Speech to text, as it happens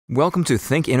Welcome to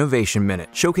Think Innovation Minute,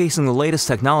 showcasing the latest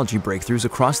technology breakthroughs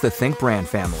across the Think brand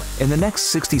family. In the next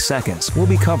 60 seconds, we'll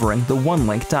be covering the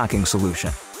OneLink docking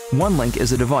solution. OneLink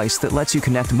is a device that lets you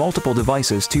connect multiple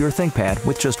devices to your ThinkPad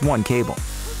with just one cable.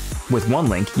 With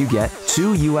OneLink, you get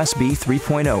two USB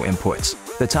 3.0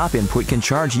 inputs. The top input can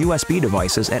charge USB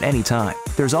devices at any time.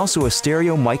 There's also a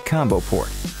stereo mic combo port.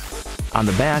 On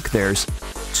the back, there's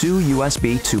two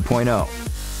USB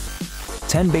 2.0,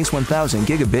 10 base 1000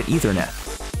 gigabit Ethernet,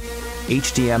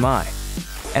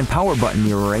 HDMI, and power button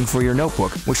mirroring for your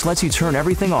notebook, which lets you turn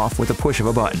everything off with a push of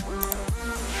a button.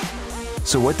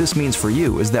 So what this means for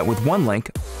you is that with OneLink,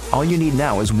 all you need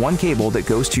now is one cable that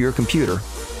goes to your computer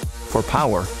for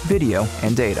power, video,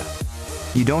 and data.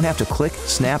 You don't have to click,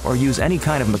 snap, or use any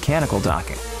kind of mechanical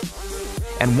docking.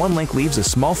 And OneLink leaves a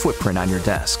small footprint on your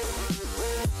desk.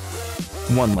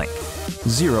 OneLink.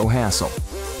 Zero hassle.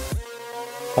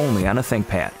 Only on a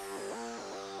ThinkPad.